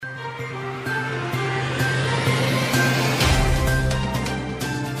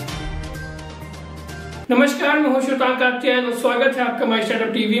नमस्कार, मैं हूं श्वेतांक आत्यायन और स्वागत है आपका माई स्टार्टअप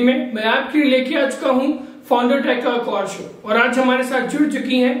टीवी में। मैं आपके लिए लेके आ चुका हूं फाउंडर टेक का एक और शो और आज हमारे साथ जुड़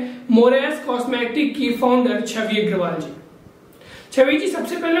चुकी हैं मोरेज कॉस्मेटिक की फाउंडर छवि अग्रवाल जी। छवि जी,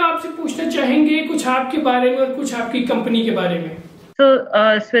 सबसे पहले आपसे पूछना चाहेंगे कुछ आपके बारे में और कुछ आपकी कंपनी के बारे में।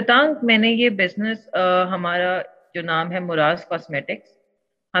 तो श्वेतांक, मैंने ये बिजनेस हमारा जो नाम है मोराज कॉस्मेटिक्स,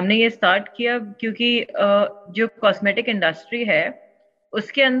 हमने ये स्टार्ट किया क्योंकि जो कॉस्मेटिक इंडस्ट्री है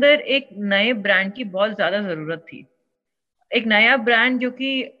उसके अंदर एक नए ब्रांड की बहुत ज्यादा जरूरत थी। एक नया ब्रांड जो कि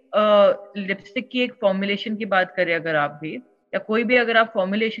लिपस्टिक की एक फॉर्मुलेशन की बात करें अगर आप भी, या कोई भी अगर आप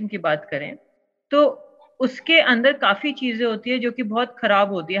फॉर्मुलेशन की बात करें, तो उसके अंदर काफी चीजें होती है जो कि बहुत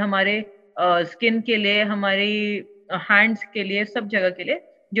खराब होती है हमारे स्किन के लिए, हमारी हैंड्स के लिए, सब जगह के लिए,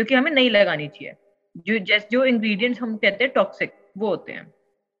 जो कि हमें नहीं लगानी चाहिए। जो इंग्रेडिएंट्स हम कहते हैं टॉक्सिक, वो होते हैं।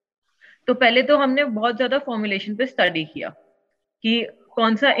 तो पहले तो हमने बहुत ज्यादा फॉर्मुलेशन पे स्टडी किया कि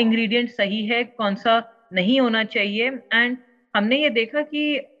कौन सा इंग्रेडिएंट सही है, कौन सा नहीं होना चाहिए। एंड हमने ये देखा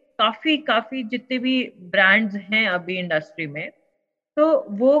कि काफी जितने भी ब्रांड्स हैं अभी इंडस्ट्री में, तो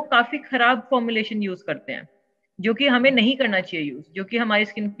वो काफी खराब फॉर्मुलेशन यूज करते हैं, जो कि हमें नहीं करना चाहिए यूज, जो कि हमारी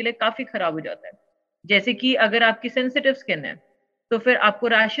स्किन के लिए काफी खराब हो जाता है। जैसे कि अगर आपकी सेंसिटिव स्किन है तो फिर आपको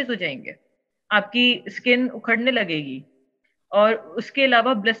रैशेस हो जाएंगे, आपकी स्किन उखड़ने लगेगी, और उसके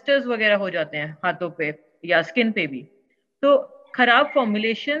अलावा ब्लिस्टर्स वगैरह हो जाते हैं हाथों पे या स्किन पे भी। तो खराब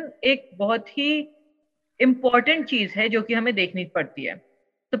फॉर्मुलेशन एक बहुत ही इम्पोर्टेंट चीज है जो कि हमें देखनी पड़ती है।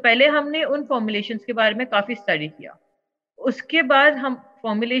 तो पहले हमने उन फॉर्मुलेशंस के बारे में काफी स्टडी किया। उसके बाद हम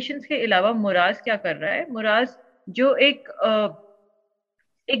फॉर्मुलेशंस के अलावा मोराज क्या कर रहा है, मोराज जो एक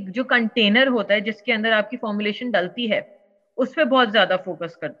जो कंटेनर होता है जिसके अंदर आपकी फॉर्मुलेशन डलती है, उस पर बहुत ज्यादा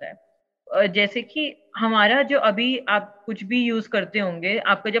फोकस करता है। जैसे कि हमारा जो अभी आप कुछ भी यूज करते होंगे,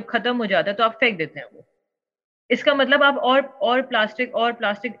 आपका जब खत्म हो जाता है तो आप फेंक देते हैं वो। इसका मतलब आप और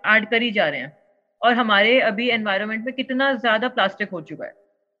प्लास्टिक ऐड कर ही जा रहे हैं, और हमारे अभी एनवायरनमेंट में कितना ज्यादा प्लास्टिक हो चुका है।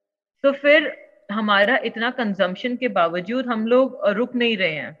 तो फिर हमारा इतना कंजम्पशन के बावजूद हम लोग रुक नहीं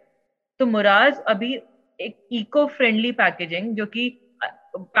रहे हैं। तो मोराज अभी एक इको फ्रेंडली पैकेजिंग, जो कि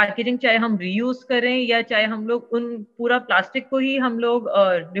पैकेजिंग चाहे हम रीयूज करें या चाहे हम लोग उन पूरा प्लास्टिक को ही हम लोग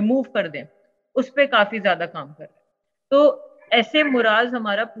रिमूव कर दें, उस पर काफी ज्यादा काम कर रहे हैं। तो ऐसे मोराज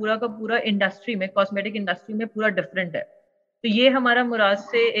हमारा पूरा का पूरा इंडस्ट्री में, कॉस्मेटिक इंडस्ट्री में पूरा डिफरेंट है। तो ये हमारा मोराज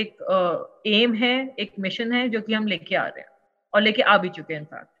से एक एम है, एक मिशन है जो कि हम लेके आ रहे हैं और लेके आ भी चुके हैं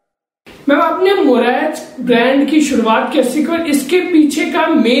इनफैक्ट। मैम, आपने मोराज ब्रांड की शुरुआत कैसे की और इसके पीछे का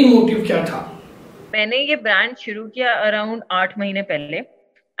मेन मोटिव क्या था? मैंने ये ब्रांड शुरू किया अराउंड 8 महीने पहले।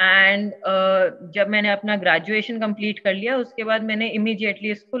 एंड जब मैंने अपना ग्रेजुएशन कंप्लीट कर लिया, उसके बाद मैंने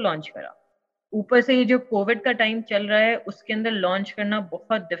इमीडिएटली इसको लॉन्च करा। ऊपर से ये जो कोविड का टाइम चल रहा है, उसके अंदर लॉन्च करना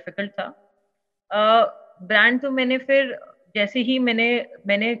बहुत डिफिकल्ट था। ब्रांड तो मैंने फिर जैसे ही मैंने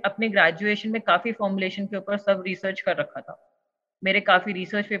अपने ग्रेजुएशन में काफी फॉर्मुलेशन के ऊपर सब रिसर्च कर रखा था। मेरे काफी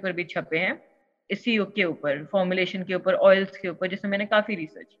रिसर्च पेपर भी छपे हैं इसी के ऊपर, फॉर्मुलेशन के ऊपर, ऑयल्स के ऊपर, जिसमें मैंने काफी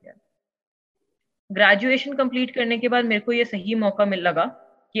रिसर्च किया। ग्रेजुएशन कंप्लीट करने के बाद मेरे को ये सही मौका मिल लगा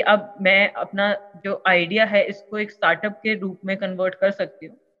कि अब मैं अपना जो आइडिया है इसको एक स्टार्टअप के रूप में कन्वर्ट कर सकती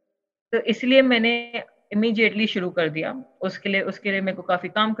हूँ। तो इसलिए मैंने इमीडिएटली शुरू कर दिया। उसके लिए मेरे को काफी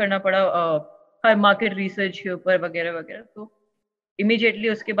काम करना पड़ा, हर मार्केट रिसर्च के ऊपर वगैरह वगैरह। तो इमीडिएटली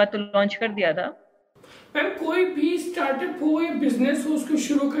उसके बाद तो लॉन्च कर दिया था। मैम, कोई भी स्टार्टअप हो या बिजनेस हो, उसको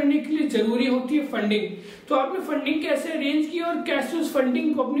शुरू करने के लिए जरूरी होती है फंडिंग। तो आपने फंडिंग कैसे अरेंज की और कैसे उस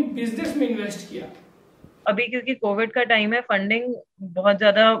फंडिंग को अपने बिजनेस में इन्वेस्ट किया? अभी क्योंकि कोविड का टाइम है, फंडिंग बहुत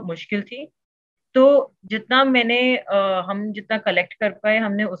ज्यादा मुश्किल थी। तो जितना हम जितना कलेक्ट कर पाए,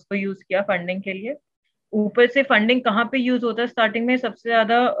 हमने उसको यूज किया फंडिंग के लिए। ऊपर से फंडिंग कहाँ पे यूज होता है स्टार्टिंग में, सबसे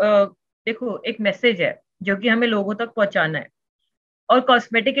ज्यादा देखो, एक मैसेज है जो कि हमें लोगों तक पहुंचाना है। और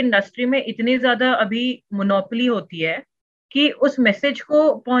कॉस्मेटिक इंडस्ट्री में इतनी ज्यादा अभी मोनोपोली होती है कि उस मैसेज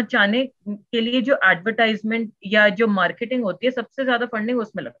को पहुंचाने के लिए जो एडवर्टाइजमेंट या जो मार्केटिंग होती है, सबसे ज्यादा फंडिंग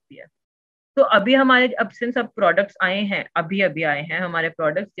उसमें लगती है। तो अभी हमारे अब सिंस अब प्रोडक्ट्स आए हैं, अभी आए हैं हमारे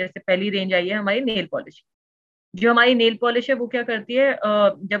प्रोडक्ट्स। जैसे पहली रेंज आई है हमारी नेल पॉलिश। जो हमारी नेल पॉलिश है वो क्या करती है,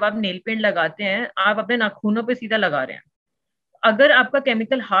 जब आप नेल पेंट लगाते हैं, आप अपने नाखूनों पे सीधा लगा रहे हैं। अगर आपका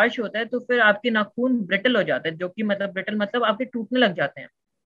केमिकल हार्श होता है तो फिर आपके नाखून ब्रिटल हो जाते हैं, जो कि मतलब ब्रिटल मतलब आपके टूटने लग जाते हैं,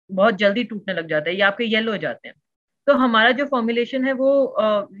 बहुत जल्दी टूटने लग जाते हैं, या आपके येलो हो जाते हैं। तो हमारा जो फॉर्मुलेशन है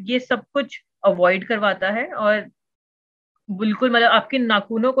वो ये सब कुछ अवॉइड करवाता है, और बिल्कुल मतलब आपके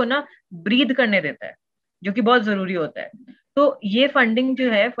नाखूनों को ना ब्रीद करने देता है, जो कि बहुत जरूरी होता है। तो ये फंडिंग जो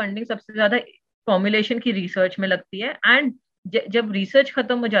है, फंडिंग सबसे ज्यादा फॉर्मुलेशन की रिसर्च में लगती है। एंड जब रिसर्च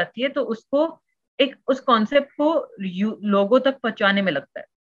खत्म हो जाती है तो उसको उस कॉन्सेप्ट को लोगों तक पहुंचाने में लगता है।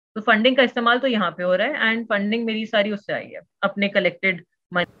 तो फंडिंग का इस्तेमाल तो यहाँ पे हो रहा है, एंड फंडिंग मेरी सारी उससे आई है, अपने कलेक्टेड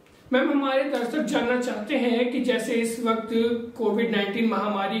मनी। मैम, हमारे दर्शक जानना चाहते हैं कि जैसे इस वक्त कोविड-19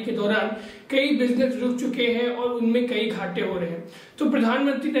 महामारी के दौरान कई बिजनेस रुक चुके हैं और उनमें कई घाटे हो रहे हैं, तो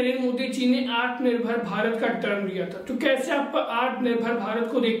प्रधानमंत्री नरेंद्र मोदी जी ने आत्मनिर्भर भारत का टर्म लिया था, तो कैसे आप आत्मनिर्भर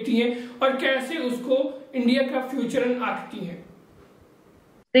भारत को देखती हैं और कैसे उसको इंडिया का फ्यूचर आंकती हैं?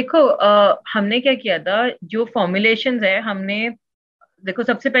 देखो, हमने क्या किया था, जो फॉर्मुलेशंस है, हमने देखो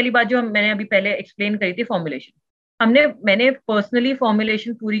सबसे पहली बात जो मैंने अभी पहले एक्सप्लेन करी थी, फॉर्मुलेशन। मैंने पर्सनली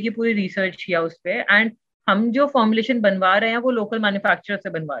फॉर्मुलेशन पूरी की पूरी रिसर्च किया उस पे, एंड हम जो फॉर्मुलेशन बनवा रहे हैं वो लोकल मैन्युफैक्चरर से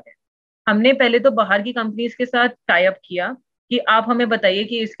बनवा रहे हैं। हमने पहले तो बाहर की कंपनीज के साथ टाई अप किया कि आप हमें बताइए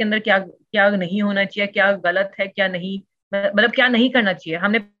कि इसके अंदर क्या क्या नहीं होना चाहिए, क्या गलत है, क्या नहीं, मतलब क्या नहीं करना चाहिए।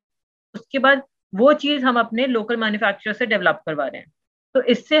 हमने उसके बाद वो चीज हम अपने लोकल मैन्युफैक्चरर से डेवलप करवा रहे हैं। तो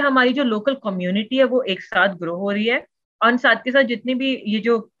इससे हमारी जो लोकल कम्युनिटी है वो एक साथ ग्रो हो रही है, और साथ के साथ जितनी भी ये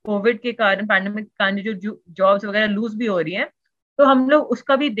जो कोविड के कारण, पैंडेमिक के कारण जो जॉब्स वगैरह लूज भी हो रही हैं, तो हम लोग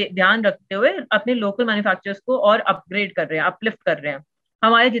उसका भी ध्यान रखते हुए अपने लोकल मैन्युफैक्चरर्स को और अपग्रेड कर रहे हैं, अपलिफ्ट कर रहे हैं।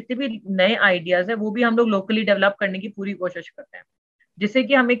 हमारे जितने भी नए आइडियाज है वो भी हम लोग लोकली डेवलप करने की पूरी कोशिश करते हैं, जिससे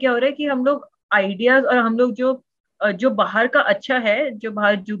कि हमें क्या हो रहा है कि हम लोग आइडियाज, और हम लोग जो बाहर का अच्छा है, जो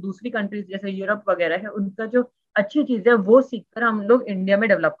बाहर जो दूसरी कंट्रीज जैसे यूरोप वगैरह है, उनका जो अच्छी चीज है वो सीखकर हम लोग इंडिया में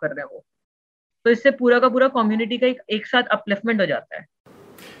डेवलप कर रहे हैं वो। तो इससे पूरा का पूरा कम्युनिटी का एक साथ अपलिफ्टमेंट हो जाता है।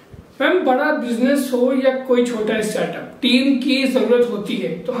 मैम, बड़ा बिजनेस हो या कोई छोटा स्टार्टअप, टीम की जरूरत होती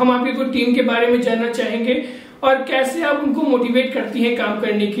है, तो हम आपकी को टीम के बारे में जानना चाहेंगे और कैसे आप उनको मोटिवेट करती हैं काम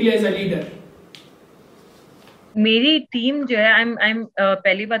करने के लिए एज अ लीडर। मेरी टीम जो है, आई एम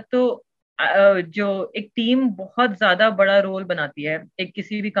पहली बात तो जो एक टीम बहुत ज्यादा बड़ा रोल बनाती है एक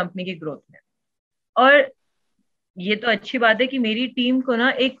किसी भी कंपनी की ग्रोथ में। और ये तो अच्छी बात है कि मेरी टीम को ना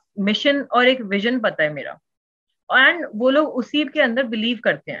एक मिशन और एक विजन पता है मेरा, एंड वो लोग उसी के अंदर बिलीव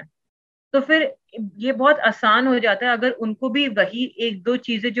करते हैं। तो फिर ये बहुत आसान हो जाता है अगर उनको भी वही एक दो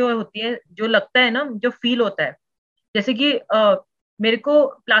चीजें जो होती है, जो लगता है ना, जो फील होता है। जैसे कि मेरे को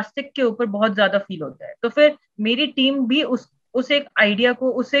प्लास्टिक के ऊपर बहुत ज्यादा फील होता है, तो फिर मेरी टीम भी उस एक आइडिया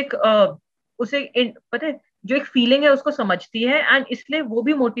को, पता है, जो एक फीलिंग है उसको समझती है, एंड इसलिए वो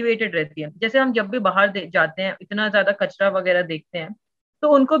भी मोटिवेटेड रहती है। जैसे हम जब भी बाहर जाते हैं, इतना ज्यादा कचरा वगैरह देखते हैं, तो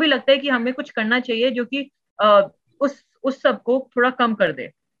उनको भी लगता है कि हमें कुछ करना चाहिए जो कि उस सब को थोड़ा कम कर दे।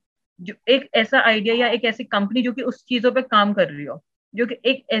 जो एक ऐसा आइडिया या एक ऐसी कंपनी जो कि उस चीजों पे काम कर रही हो, जो कि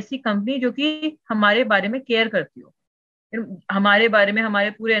एक ऐसी कंपनी जो कि हमारे बारे में केयर करती हो, हमारे बारे में,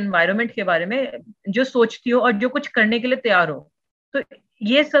 हमारे पूरे एनवायरनमेंट के बारे में जो सोचती हो और जो कुछ करने के लिए तैयार हो। तो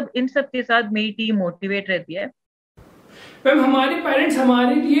ये सब, इन सब के साथ मेरी टीम मोटिवेट रहती है। मैम, हमारे पेरेंट्स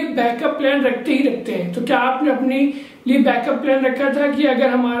हमारे लिए बैकअप प्लान रखते ही रखते हैं, तो क्या आपने अपने लिए बैकअप प्लान रखा था कि अगर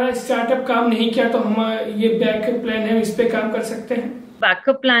हमारा स्टार्टअप काम नहीं किया तो हम ये बैकअप प्लान है, इस पे काम कर सकते हैं?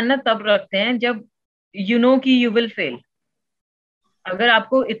 बैकअप प्लान ना तब रखते हैं जब यू नो कि यू विल फेल। अगर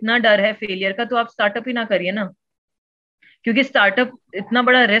आपको इतना डर है फेलियर का तो आप स्टार्टअप ही ना करिए ना, क्योंकि स्टार्टअप इतना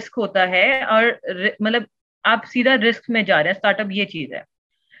बड़ा रिस्क होता है, और मतलब आप सीधा रिस्क में जा रहे हैं। स्टार्टअप ये चीज है,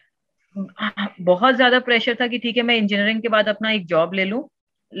 बहुत ज्यादा प्रेशर था कि ठीक है मैं इंजीनियरिंग के बाद अपना एक जॉब ले लूं,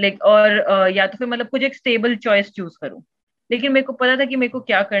 और या तो फिर मतलब कुछ एक स्टेबल चॉइस चूज करूं। लेकिन मेरे को पता था कि मेरे को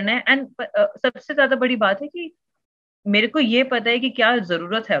क्या करना है, एंड सबसे ज्यादा बड़ी बात है कि मेरे को ये पता है कि क्या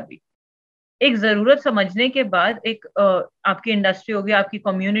जरूरत है अभी। एक जरूरत समझने के बाद, एक आपकी इंडस्ट्री हो गई, आपकी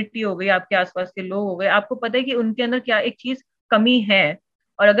कम्युनिटी हो गई, आपके आसपास के लोग हो गए, आपको पता है कि उनके अंदर क्या एक चीज कमी है,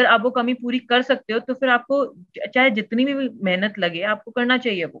 और अगर आप वो कमी पूरी कर सकते हो तो फिर आपको चाहे जितनी भी मेहनत लगे आपको करना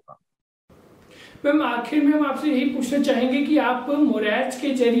चाहिए वो काम। मैम, आखिर में हम आपसे यही पूछना चाहेंगे कि आप मोराज के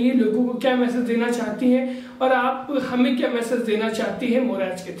जरिए लोगों को क्या मैसेज देना चाहती हैं और आप हमें क्या मैसेज देना चाहती हैं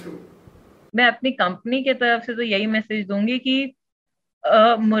मोराज के थ्रू? मैं अपनी कंपनी की तरफ से तो यही मैसेज दूंगी कि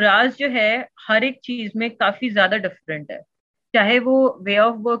मुराज जो है हर एक चीज में काफी ज्यादा डिफरेंट है। चाहे वो वे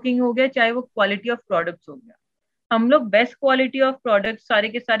ऑफ वर्किंग हो गया, चाहे वो क्वालिटी ऑफ प्रोडक्ट्स हो गया, हम लोग बेस्ट क्वालिटी ऑफ प्रोडक्ट सारे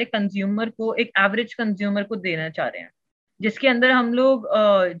के सारे कंज्यूमर को, एक एवरेज कंज्यूमर को देना चाह रहे हैं, जिसके अंदर हम लोग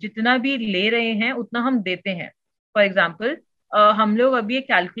जितना भी ले रहे हैं उतना हम देते हैं। फॉर एग्जाम्पल, हम लोग अभी एक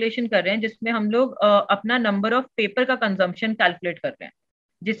कैलकुलेशन कर रहे हैं जिसमें हम लोग अपना नंबर ऑफ पेपर का कंजम्पशन कैलकुलेट कर रहे हैं,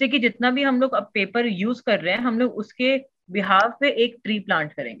 जिससे कि जितना भी हम लोग अब पेपर यूज कर रहे हैं, हम लोग उसके बिहाफ पे एक ट्री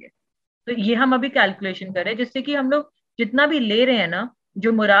प्लांट करेंगे। तो ये हम अभी कैलकुलेशन कर रहे हैं, जिससे कि हम लोग जितना भी ले रहे हैं ना,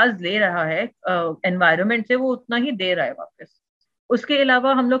 जो मुराज ले रहा है एनवायरनमेंट से, वो उतना ही दे रहा है वापस। उसके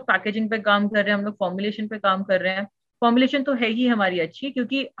अलावा हम लोग पैकेजिंग पे काम कर रहे हैं, हम लोग फॉर्मुलेशन पे काम कर रहे हैं। फॉर्मुलेशन तो है ही हमारी अच्छी,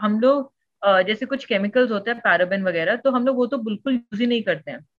 क्योंकि हम लोग जैसे कुछ केमिकल्स होते हैं पैराबेन वगैरह, तो हम लोग वो तो बिल्कुल यूज ही नहीं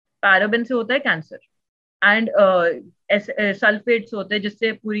करते हैं। पैराबेन से होता है कैंसर, एंड सल्फेट्स होते हैं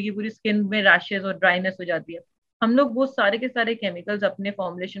जिससे पूरी की पूरी स्किन में रैशेज और ड्राइनेस हो जाती है। हम लोग वो सारे के सारे केमिकल्स अपने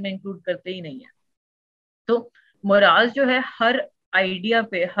फॉर्मुलेशन में इंक्लूड करते ही नहीं है। तो मोराज जो है हर आइडिया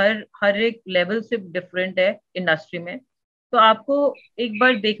पे हर एक लेवल से डिफरेंट है इंडस्ट्री में, तो आपको एक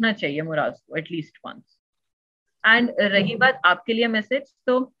बार देखना चाहिए मोराज को एटलीस्ट वंस। एंड रही बात आपके लिए मैसेज,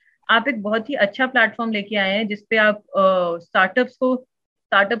 तो आप एक बहुत ही अच्छा प्लेटफॉर्म लेके आए हैं जिसपे आप स्टार्टअप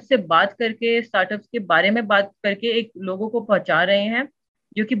से बात करके, स्टार्टअप्स के बारे में बात करके एक लोगों को पहुंचा रहे हैं,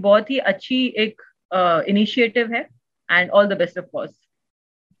 जो कि बहुत ही अच्छी एक इनिशिएटिव है। And all the best of course.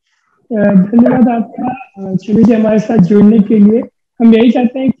 धन्यवाद आपका छवि जी हमारे साथ जुड़ने के लिए। हम यही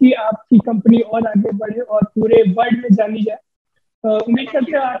चाहते हैं कि आपकी कंपनी और आगे बढ़े और पूरे वर्ल्ड में जानी जाए। उम्मीद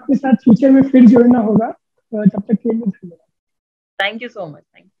करते हैं आपके साथ फ्यूचर में फिर जुड़ना होगा। तब तक के लिए धन्यवाद। Thank you so much.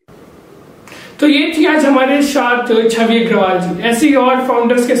 Thank you. तो ये थी आज हमारे साथ छवि अग्रवाल जी। ऐसे ही और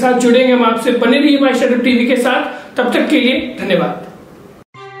फाउंडर्स के साथ जुड़ेंगे हम आपसे। बने रहिए माय स्टार्टअप टीवी के साथ। तब तक के लिए धन्यवाद।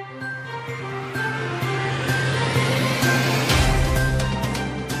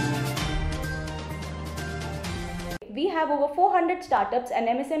 We have over 400 startups and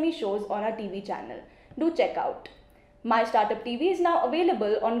MSME shows on our TV channel. Do check out. My Startup TV is now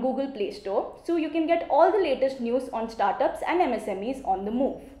available on Google Play Store, so you can get all the latest news on startups and MSMEs on the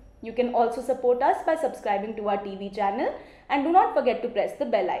move. You can also support us by subscribing to our TV channel, and do not forget to press the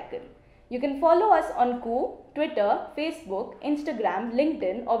bell icon. You can follow us on Koo, Twitter, Facebook, Instagram,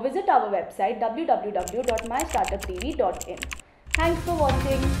 LinkedIn, or visit our website www.mystartuptv.in. Thanks for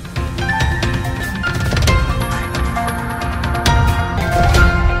watching.